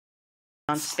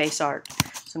on space art.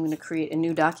 So I'm going to create a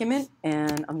new document,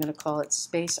 and I'm going to call it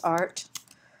Space Art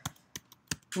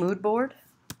Mood Board.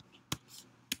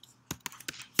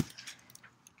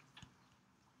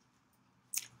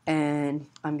 And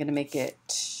I'm going to make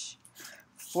it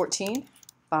 14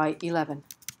 by 11.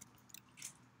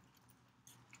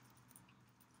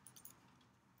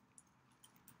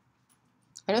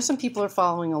 I know some people are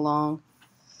following along.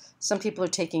 Some people are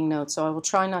taking notes, so I will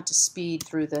try not to speed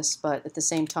through this, but at the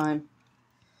same time,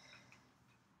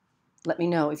 let me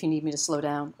know if you need me to slow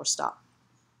down or stop.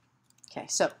 Okay,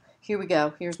 so here we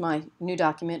go. Here's my new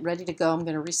document ready to go. I'm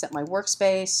going to reset my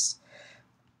workspace,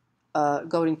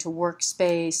 going to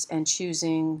workspace and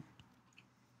choosing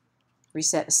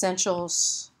Reset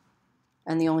Essentials.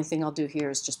 And the only thing I'll do here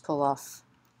is just pull off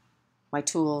my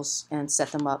tools and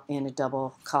set them up in a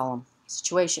double column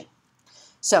situation.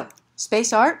 So,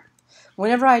 space art,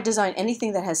 whenever I design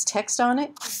anything that has text on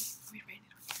it,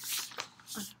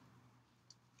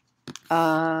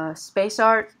 space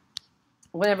art,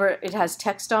 whenever it has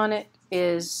text on it,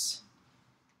 is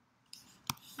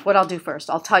what I'll do first.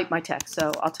 I'll type my text.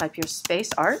 So I'll type here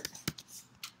space art,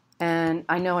 and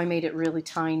I know I made it really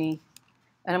tiny,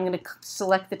 and I'm going to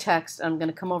select the text. I'm going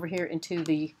to come over here into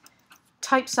the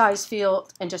type size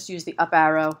field and just use the up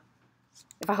arrow.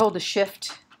 If I hold the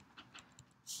shift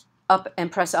up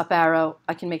and press up arrow,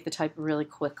 I can make the type really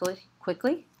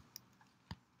quickly.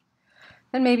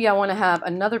 Then maybe I want to have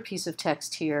another piece of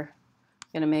text here.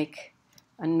 I'm going to make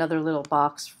another little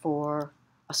box for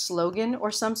a slogan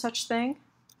or some such thing.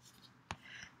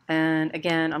 And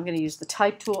again, I'm going to use the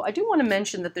type tool. I do want to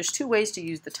mention that there's two ways to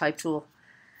use the type tool.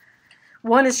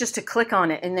 One is just to click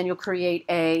on it, and then you'll create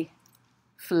a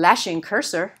flashing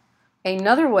cursor.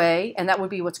 Another way, and that would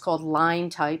be what's called line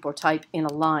type, or type in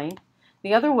a line.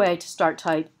 The other way to start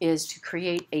type is to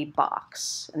create a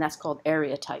box, and that's called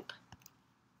area type.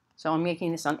 So I'm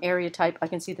making this on area type. I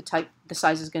can see the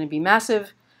size is going to be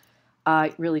massive.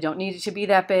 I really don't need it to be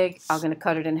that big. I'm going to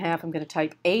cut it in half. I'm going to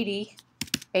type 80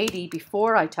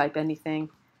 before I type anything,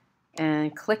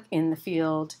 and click in the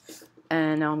field.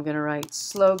 And now I'm going to write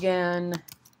slogan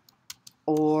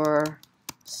or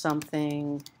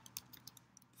something.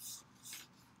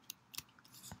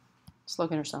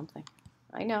 Slogan or something.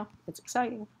 I know, it's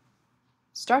exciting.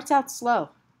 Starts out slow,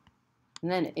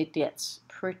 and then it gets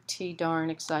pretty darn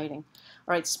exciting.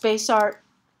 All right, space art.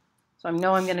 So I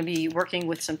know I'm going to be working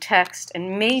with some text,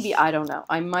 and maybe, I don't know,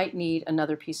 I might need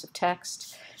another piece of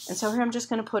text. And so here I'm just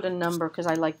going to put a number because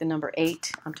I like the number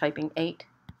 8. I'm typing 8.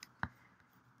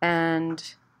 And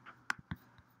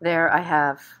there I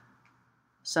have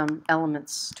some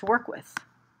elements to work with.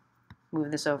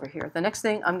 Move this over here. The next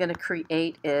thing I'm going to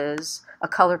create is a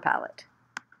color palette.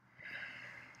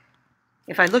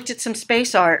 If I looked at some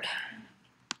space art,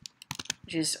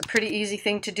 which is a pretty easy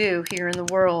thing to do here in the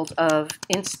world of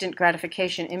instant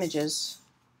gratification images,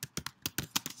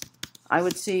 I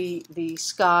would see the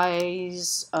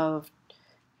skies of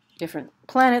different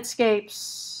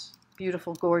planetscapes,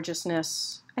 beautiful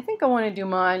gorgeousness. I think I want to do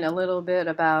mine a little bit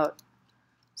about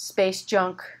space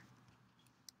junk.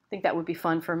 I think that would be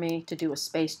fun for me to do a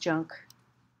space junk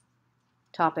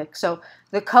topic. So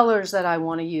the colors that I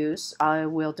want to use, I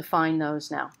will define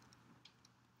those now.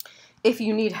 If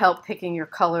you need help picking your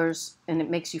colors and it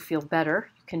makes you feel better,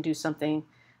 you can do something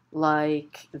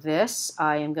like this.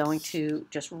 I am going to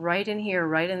just right in here,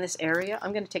 right in this area,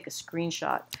 I'm going to take a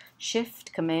screenshot.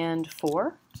 Shift Command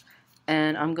 4,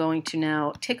 and I'm going to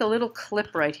now take a little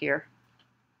clip right here.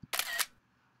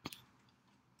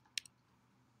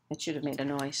 It should have made a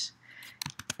noise.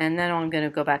 And then I'm going to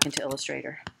go back into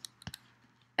Illustrator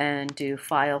and do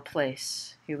File,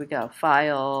 Place. Here we go.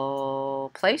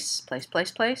 File, Place, Place,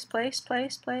 Place, Place, Place,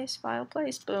 Place, Place, File,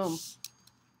 Place, boom.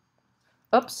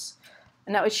 Oops.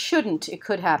 Now it shouldn't, it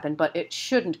could happen, but it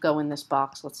shouldn't go in this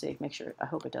box. Let's see, make sure, I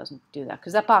hope it doesn't do that,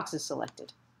 because that box is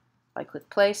selected. If I click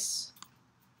Place,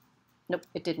 nope,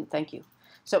 it didn't, thank you.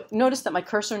 So notice that my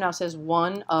cursor now says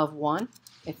 1 of 1.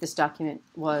 If this document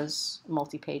was a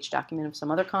multi-page document of some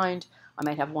other kind, I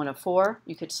might have 1 of 4.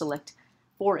 You could select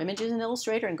 4 images in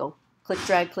Illustrator and go click,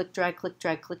 drag, click, drag, click,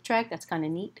 drag, click, drag. That's kind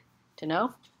of neat to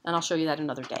know, and I'll show you that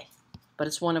another day. But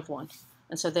it's 1 of 1.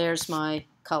 And so there's my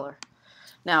color.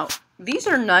 Now, these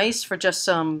are nice for just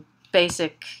some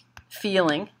basic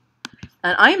feeling.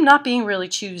 And I am not being really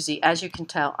choosy, as you can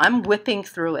tell. I'm whipping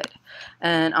through it.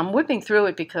 And I'm whipping through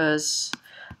it because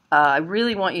I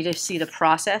really want you to see the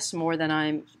process more than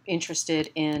I'm interested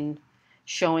in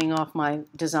showing off my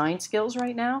design skills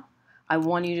right now. I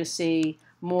want you to see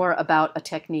more about a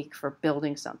technique for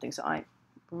building something. So I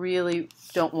really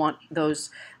don't want those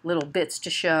little bits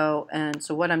to show. And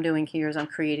so what I'm doing here is I'm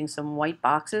creating some white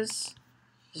boxes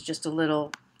It's just a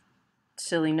little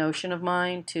silly notion of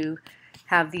mine to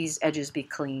have these edges be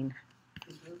clean.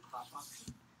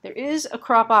 There is a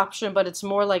crop option, but it's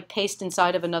more like paste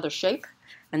inside of another shape,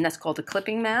 and that's called a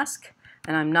clipping mask,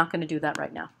 and I'm not going to do that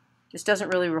right now. This doesn't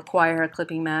really require a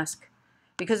clipping mask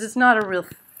because it's not a real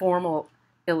formal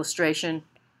illustration.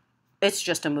 It's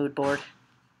just a mood board.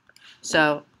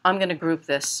 So I'm going to group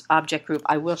this, object group.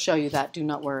 I will show you that, do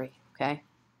not worry, okay?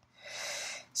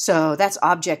 So that's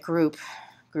object group.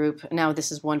 Now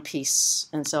this is one piece,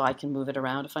 and so I can move it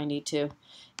around if I need to.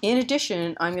 In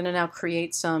addition, I'm going to now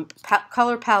create some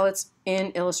color palettes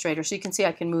in Illustrator, so you can see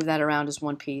I can move that around as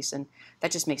one piece, and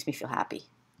that just makes me feel happy.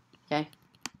 Okay,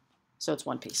 so it's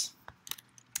one piece.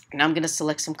 Now I'm going to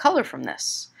select some color from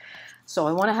this. So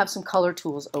I want to have some color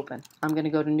tools open. I'm going to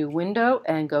go to New Window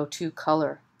and go to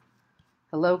Color.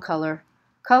 Hello, Color.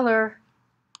 Color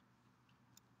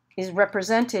is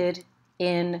represented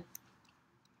in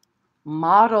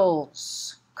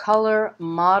Models. Color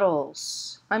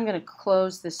Models. I'm going to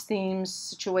close this themes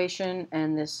situation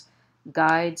and this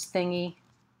guides thingy.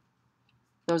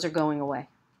 Those are going away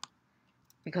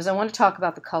because I want to talk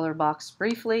about the color box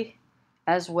briefly,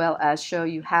 as well as show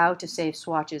you how to save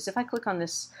swatches. If I click on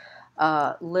this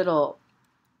little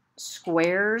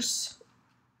squares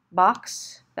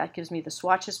box, that gives me the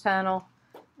swatches panel,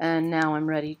 and now I'm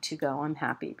ready to go. I'm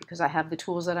happy because I have the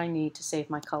tools that I need to save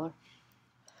my color.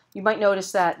 You might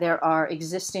notice that there are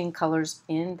existing colors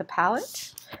in the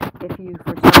palette. If you,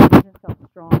 for some reason, felt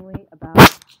strongly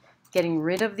about getting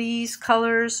rid of these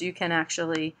colors, you can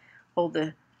actually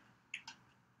click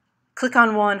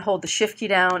on one, hold the Shift key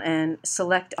down, and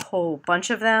select a whole bunch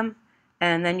of them,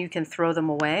 and then you can throw them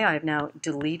away. I'm now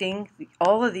deleting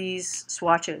all of these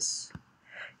swatches.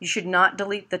 You should not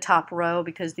delete the top row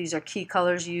because these are key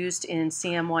colors used in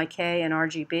CMYK and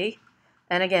RGB.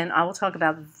 And again, I will talk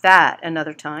about that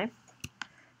another time.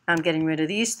 I'm getting rid of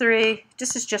these three.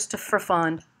 This is just for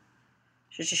fun,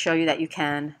 just to show you that you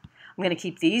can. I'm going to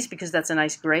keep these because that's a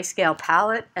nice grayscale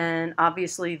palette, and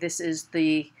obviously this is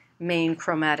the main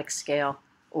chromatic scale,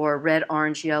 or red,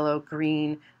 orange, yellow,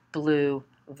 green, blue,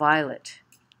 violet,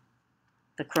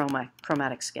 the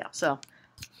chromatic scale. So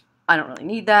I don't really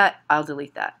need that. I'll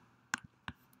delete that.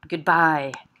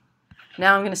 Goodbye.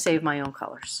 Now I'm going to save my own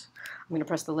colors. I'm going to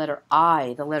press the letter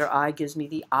I. The letter I gives me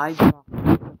the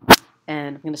eyedropper.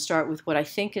 And I'm going to start with what I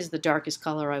think is the darkest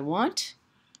color I want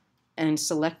and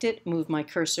select it, move my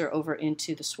cursor over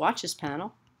into the swatches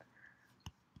panel,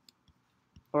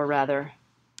 or rather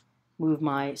move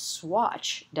my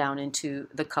swatch down into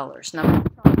the colors. Now I'm going to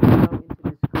go into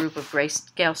this group of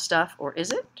grayscale stuff, or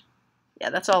is it? Yeah,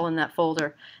 that's all in that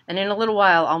folder. And in a little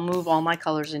while, I'll move all my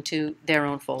colors into their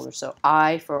own folder. So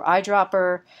I for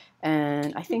eyedropper,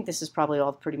 and I think this is probably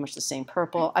all pretty much the same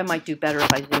purple. I might do better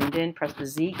if I zoomed in. Press the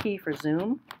Z key for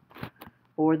zoom,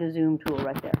 or the zoom tool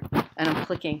right there. And I'm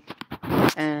clicking.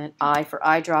 And I for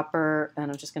eyedropper,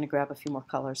 and I'm just going to grab a few more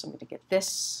colors. I'm going to get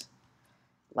this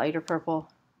lighter purple,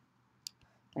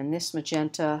 and this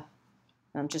magenta.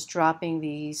 And I'm just dropping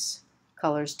these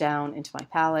colors down into my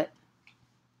palette.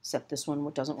 Except this one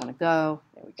doesn't want to go.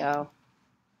 There we go.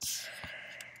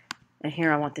 And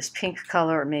here I want this pink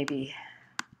color, or maybe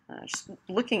just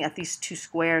looking at these two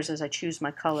squares as I choose my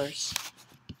colors.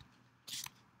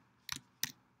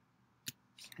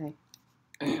 Okay.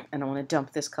 And I want to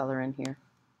dump this color in here.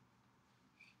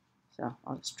 So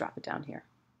I'll just drop it down here.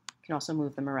 You can also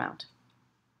move them around.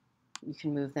 You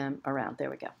can move them around. There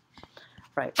we go.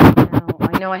 Right. Now,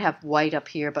 I know I have white up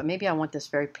here, but maybe I want this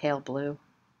very pale blue.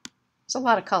 It's a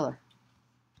lot of color.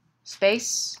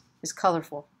 Space is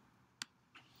colorful.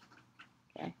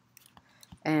 Okay.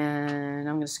 And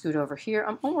I'm going to scoot over here.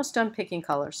 I'm almost done picking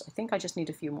colors. I think I just need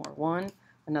a few more. One,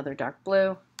 another dark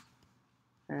blue,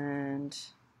 and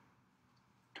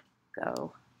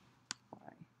go. All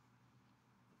right.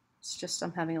 It's just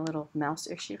I'm having a little mouse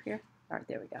issue here. All right,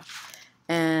 there we go.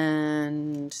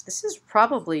 And this is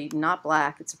probably not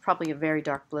black. It's probably a very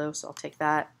dark blue, so I'll take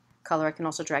that color. I can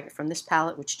also drag it from this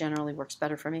palette, which generally works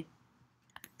better for me.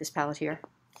 This palette here.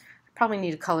 I probably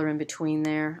need a color in between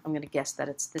there. I'm going to guess that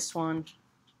it's this one.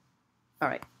 All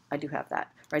right, I do have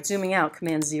that. All right, zooming out,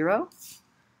 Command 0.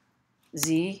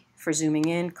 Z for zooming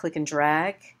in, click and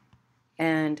drag.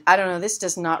 And I don't know, this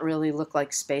does not really look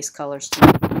like space colors to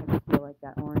me. I feel like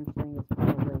that orange thing is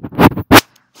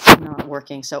probably not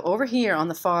working. So over here on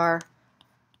the far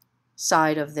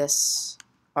side of this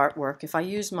artwork, if I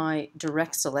use my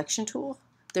direct selection tool,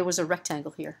 there was a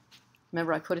rectangle here.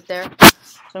 Remember I put it there? So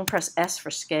I'm going to press S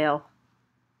for scale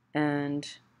and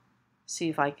see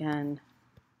if I can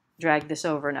drag this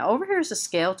over. Now over here is a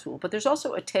scale tool, but there's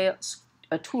also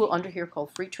a tool under here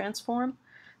called free transform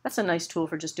That's a nice tool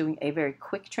for just doing a very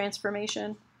quick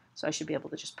transformation. So I should be able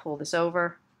to just pull this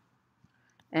over.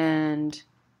 And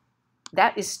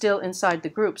that is still inside the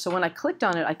group. So when I clicked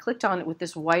on it with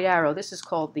this white arrow. This is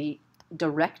called the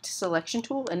Direct Selection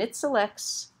tool, and it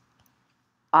selects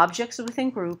objects within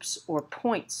groups or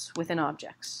points within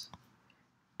objects.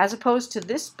 As opposed to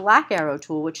this black arrow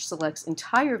tool, which selects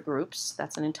entire groups,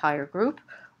 that's an entire group,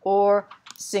 or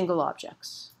single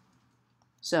objects.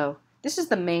 So this is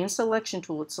the main selection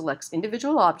tool. It selects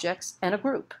individual objects and a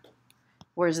group.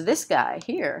 Whereas this guy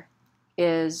here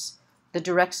is the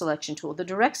direct selection tool. The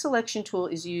direct selection tool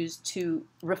is used to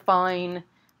refine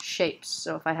shapes.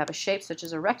 So if I have a shape such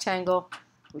as a rectangle,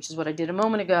 which is what I did a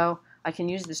moment ago, I can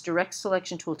use this direct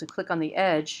selection tool to click on the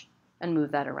edge and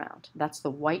move that around. That's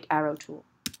the white arrow tool.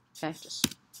 Okay,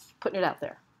 just putting it out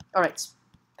there. All right,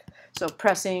 so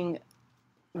pressing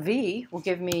V will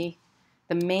give me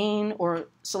the main or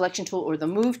selection tool or the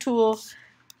move tool.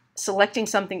 Selecting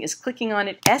something is clicking on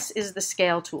it. S is the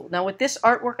scale tool. Now with this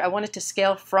artwork, I want it to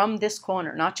scale from this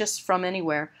corner, not just from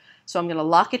anywhere. So I'm going to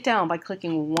lock it down by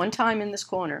clicking one time in this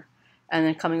corner and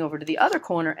then coming over to the other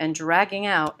corner and dragging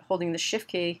out, holding the Shift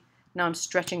key. Now I'm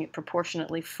stretching it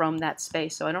proportionately from that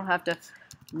space, so I don't have to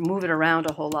move it around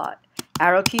a whole lot.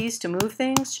 Arrow keys to move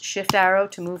things, Shift arrow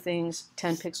to move things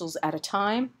 10 pixels at a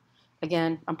time.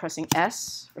 Again, I'm pressing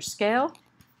S for scale,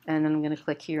 and then I'm going to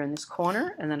click here in this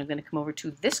corner, and then I'm going to come over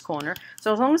to this corner.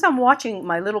 So as long as I'm watching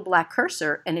my little black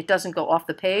cursor and it doesn't go off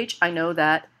the page, I know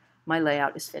that my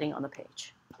layout is fitting on the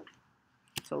page.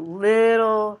 So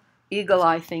little eagle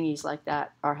eye thingies like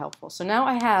that are helpful. So now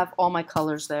I have all my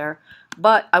colors there,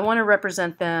 but I want to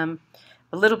represent them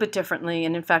a little bit differently.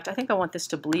 And in fact, I think I want this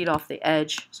to bleed off the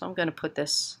edge. So I'm going to put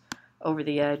this over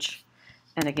the edge.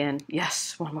 And again,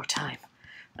 yes, one more time.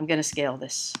 I'm going to scale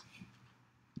this.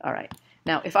 All right.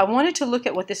 Now, if I wanted to look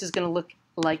at what this is going to look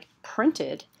like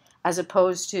printed, as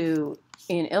opposed to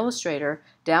in Illustrator,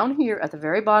 down here at the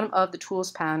very bottom of the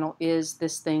Tools panel is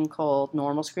this thing called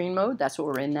Normal Screen Mode. That's what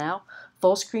we're in now.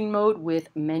 Full Screen Mode with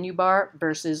Menu Bar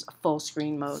versus Full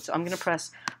Screen Mode. So I'm going to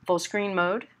press Full Screen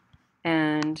Mode,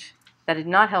 and that did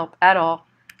not help at all.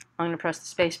 I'm going to press the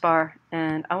space bar,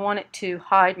 and I want it to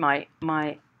hide my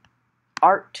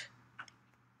artboard.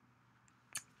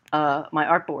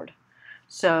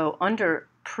 So under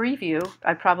Preview,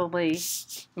 I probably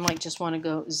might just want to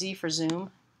go Z for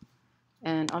Zoom,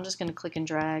 and I'm just going to click and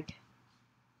drag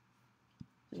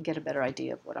and get a better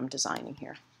idea of what I'm designing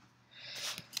here.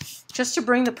 Just to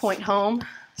bring the point home,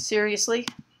 seriously,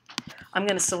 I'm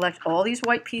going to select all these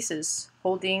white pieces,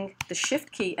 holding the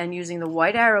Shift key and using the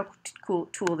white arrow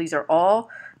tool. These are all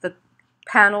the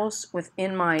panels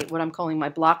within my, what I'm calling my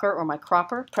blocker or my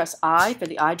cropper. Press I for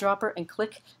the eyedropper and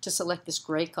click to select this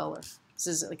gray color. This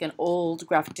is like an old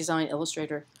graphic design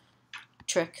Illustrator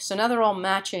trick. So now they're all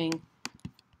matching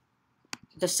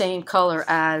the same color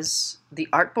as the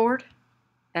artboard.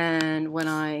 And when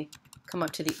I come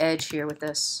up to the edge here with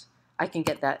this, I can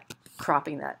get that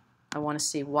cropping that I want to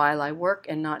see while I work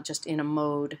and not just in a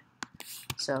mode.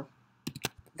 So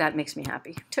that makes me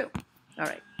happy too. All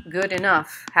right, good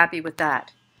enough. Happy with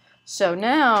that. So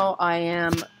now I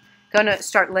am going to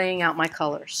start laying out my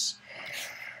colors.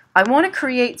 I want to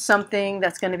create something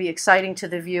that's going to be exciting to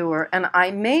the viewer, and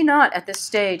I may not at this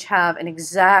stage have an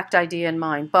exact idea in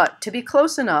mind, but to be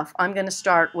close enough, I'm going to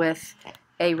start with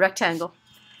a rectangle.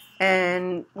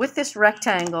 And with this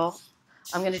rectangle,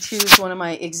 I'm going to choose one of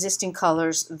my existing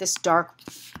colors, this dark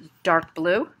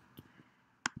blue,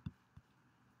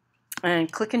 and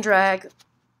click and drag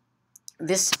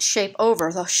this shape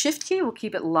over. The Shift key will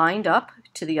keep it lined up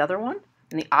to the other one,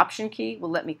 and the Option key will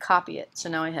let me copy it. So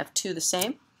now I have two the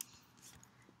same.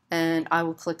 And I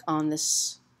will click on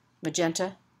this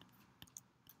magenta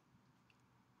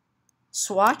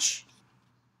swatch,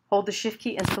 hold the Shift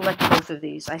key, and select both of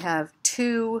these. I have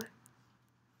two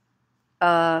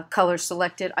colors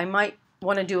selected. I might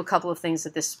want to do a couple of things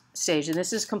at this stage, and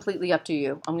this is completely up to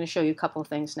you. I'm going to show you a couple of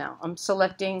things now. I'm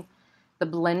selecting the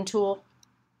Blend tool.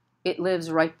 It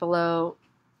lives right below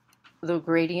the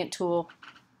Gradient tool.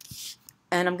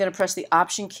 And I'm going to press the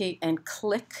Option key and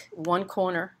click one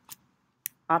corner.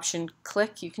 Option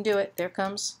click, you can do it, there it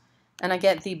comes. And I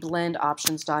get the Blend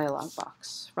Options dialog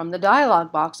box. From the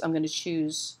dialog box, I'm going to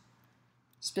choose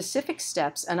specific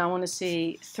steps, and I want to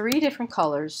see 3 different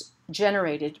colors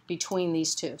generated between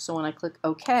these two. So when I click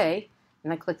OK,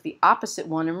 and I click the opposite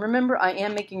one, and remember I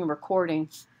am making a recording,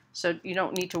 so you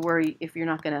don't need to worry if you're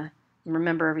not going to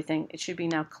remember everything. It should be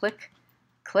now click,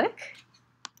 click.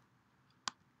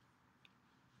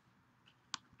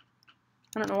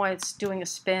 I don't know why it's doing a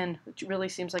spin. It really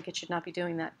seems like it should not be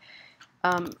doing that.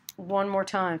 One more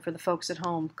time for the folks at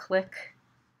home. Click,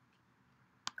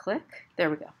 Click.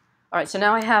 There we go. All right, so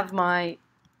now I have my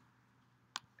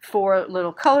 4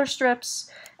 little color strips,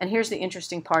 and here's the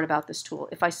interesting part about this tool.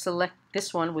 If I select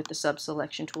this one with the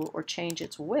sub-selection tool or change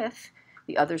its width,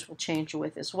 the others will change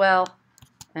width as well,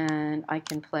 and I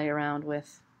can play around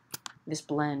with this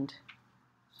blend.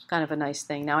 Kind of a nice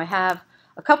thing. Now I have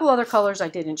a couple other colors I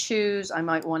didn't choose. I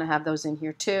might want to have those in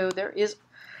here too. There is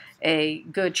a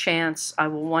good chance I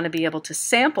will want to be able to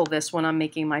sample this when I'm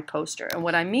making my poster. And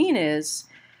what I mean is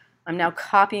I'm now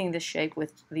copying this shape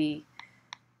with the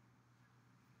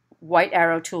white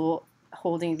arrow tool,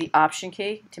 holding the Option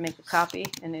key to make a copy,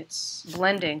 and it's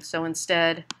blending. So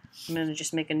instead, I'm going to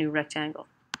just make a new rectangle.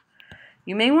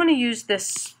 You may want to use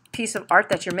this piece of art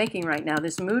that you're making right now,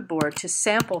 this mood board, to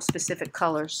sample specific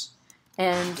colors.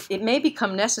 And it may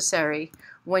become necessary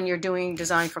when you're doing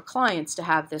design for clients to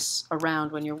have this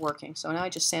around when you're working. So now I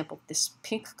just sampled this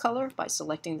pink color by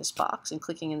selecting this box and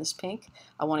clicking in this pink.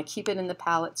 I want to keep it in the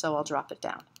palette, so I'll drop it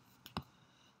down.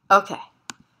 Okay.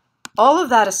 All of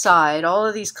that aside, all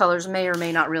of these colors may or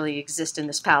may not really exist in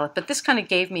this palette, but this kind of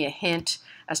gave me a hint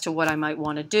as to what I might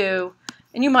want to do.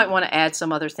 And you might want to add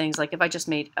some other things, like if I just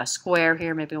made a square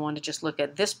here, maybe I want to just look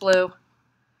at this blue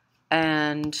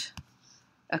and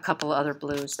a couple of other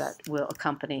blues that will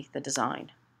accompany the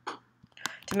design.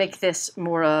 To make this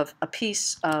more of a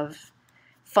piece of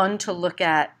fun to look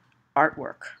at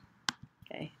artwork.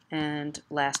 Okay, and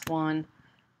last one,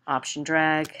 Option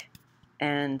drag,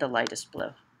 and the lightest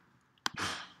blue.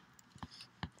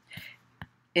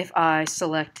 If I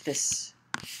select this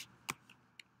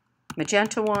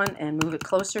magenta one and move it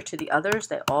closer to the others,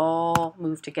 they all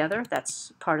move together.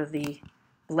 That's part of the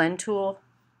blend tool.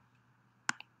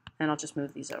 And I'll just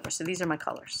move these over. So these are my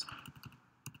colors.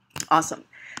 Awesome.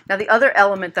 Now the other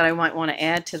element that I might want to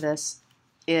add to this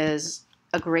is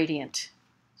a gradient.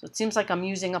 So it seems like I'm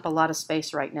using up a lot of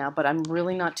space right now, but I'm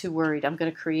really not too worried. I'm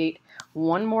going to create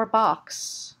one more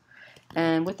box.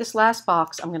 And with this last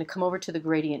box, I'm going to come over to the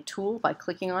gradient tool by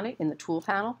clicking on it in the tool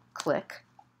panel. Click.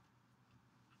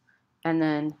 And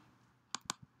then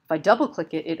if I double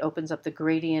click it, it opens up the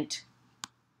gradient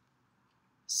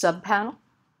sub-panel.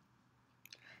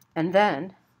 And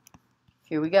then,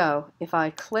 here we go. If I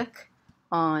click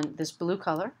on this blue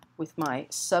color with my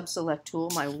sub-select tool,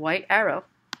 my white arrow,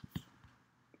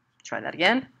 try that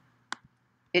again,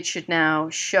 it should now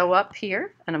show up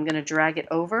here, and I'm going to drag it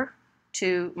over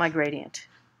to my gradient.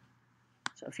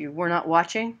 So if you were not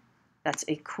watching, that's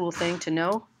a cool thing to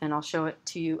know, and I'll show it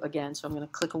to you again. So I'm going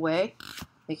to click away,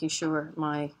 making sure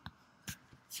my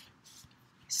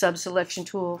sub-selection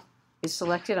tool is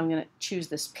selected. I'm going to choose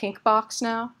this pink box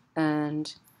now,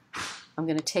 and I'm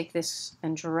going to take this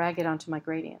and drag it onto my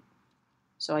gradient.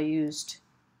 So I used,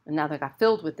 and now that I got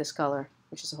filled with this color,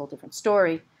 which is a whole different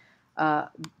story,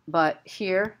 but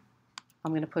here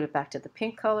I'm going to put it back to the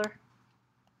pink color.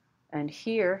 And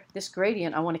here, this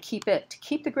gradient, I want to keep it. To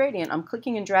keep the gradient, I'm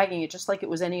clicking and dragging it just like it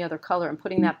was any other color and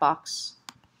putting that box,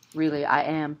 really, I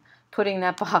am putting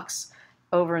that box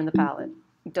over in the palette.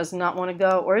 It does not want to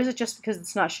go, or is it just because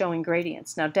it's not showing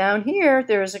gradients? Now down here,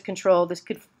 there is a control. This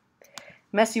could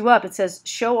mess you up. It says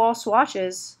show all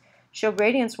swatches, show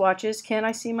gradient swatches. Can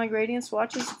I see my gradient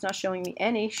swatches? It's not showing me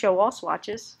any. Show all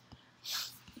swatches.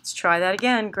 Let's try that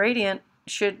again. Gradient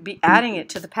should be adding it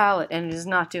to the palette, and it is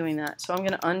not doing that. So I'm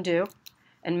going to undo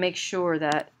and make sure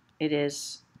that it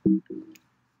is.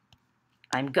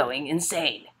 I'm going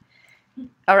insane.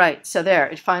 All right, so there,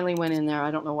 it finally went in there. I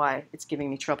don't know why it's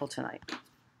giving me trouble tonight.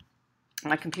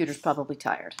 My computer's probably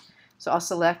tired. So I'll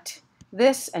select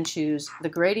this and choose the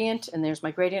gradient, and there's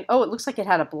my gradient. Oh, it looks like it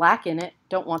had a black in it.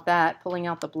 Don't want that. Pulling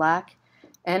out the black.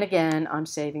 And again, I'm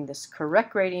saving this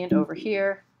correct gradient over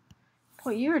here.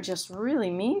 Boy, you're just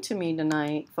really mean to me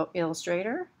tonight,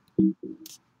 Illustrator.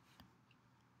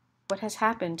 What has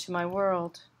happened to my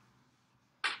world?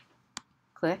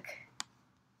 Click.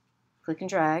 Click and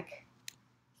drag.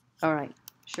 All right,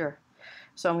 sure.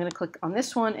 So I'm going to click on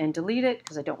this one and delete it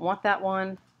because I don't want that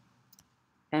one.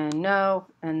 And no,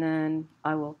 and then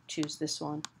I will choose this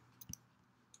one.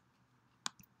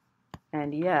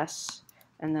 And yes,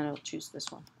 and then I'll choose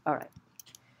this one. All right.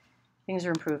 Things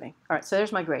are improving. All right, so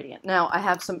there's my gradient. Now I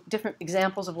have some different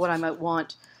examples of what I might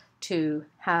want to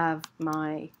have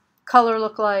my color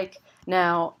look like.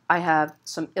 Now I have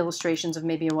some illustrations of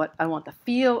maybe what I want the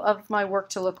feel of my work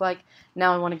to look like.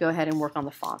 Now I want to go ahead and work on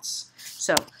the fonts.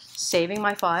 So saving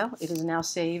my file. It is now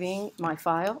saving my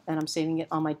file, and I'm saving it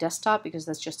on my desktop because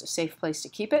that's just a safe place to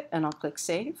keep it. And I'll click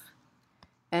Save,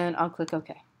 and I'll click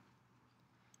OK.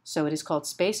 So it is called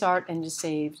Space Art and is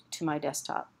saved to my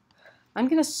desktop. I'm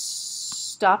going to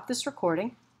stop this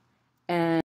recording and